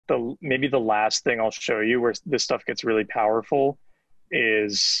maybe the last thing I'll show you where this stuff gets really powerful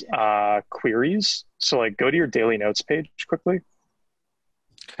is queries. So like go to your daily notes page quickly.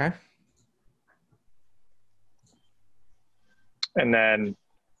 Okay. And then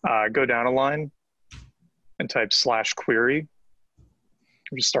go down a line and type slash query.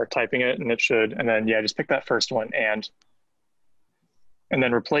 Just start typing it and it should, and then yeah, just pick that first one and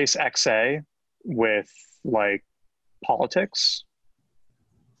then replace XA with like politics,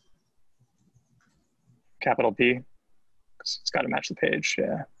 capital P, because it's got to match the page,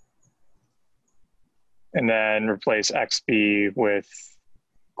 yeah. And then replace XB with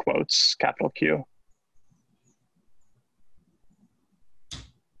quotes, capital Q.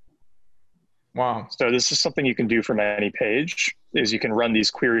 Wow. So this is something you can do from any page, is you can run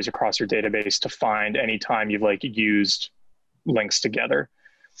these queries across your database to find any time you've like used links together.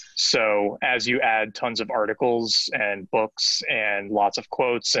 So as you add tons of articles and books and lots of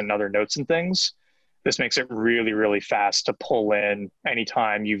quotes and other notes and things, this makes it really, really fast to pull in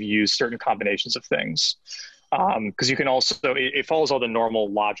anytime you've used certain combinations of things. Because you can also, it follows all the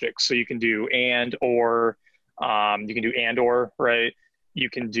normal logic. So you can do and, or, you can do and, or, right? You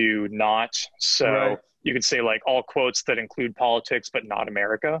can do not. So Right. you could say like all quotes that include politics, but not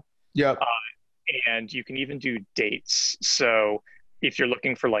America. Yep. And you can even do dates. So if you're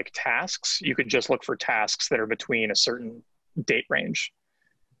looking for like tasks, you could just look for tasks that are between a certain date range.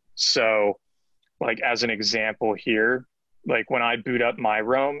 So like as an example here, like when I boot up my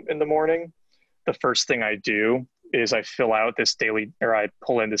Roam in the morning, the first thing I do is I fill out this daily, or I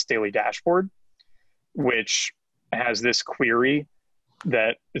pull in this daily dashboard, which has this query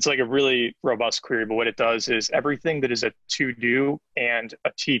that it's like a really robust query, but what it does is everything that is a to do and a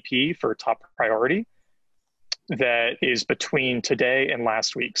TP for top priority that is between today and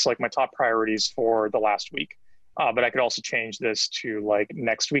last week. So like my top priorities for the last week. But I could also change this to like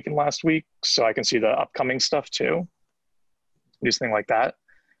next week and last week. So I can see the upcoming stuff too. Do something like that.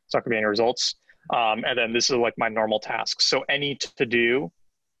 It's not gonna be any results. And then this is like my normal tasks. So any to do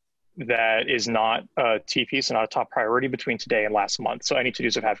that is not a TP, so not a top priority between today and last month. So any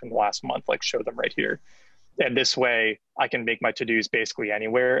to-dos I've had from the last month, like show them right here. And this way I can make my to-dos basically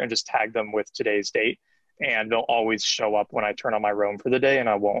anywhere and just tag them with today's date. And they'll always show up when I turn on my Roam for the day, and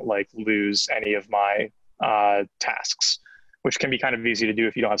I won't like lose any of my tasks, which can be kind of easy to do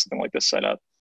if you don't have something like this set up.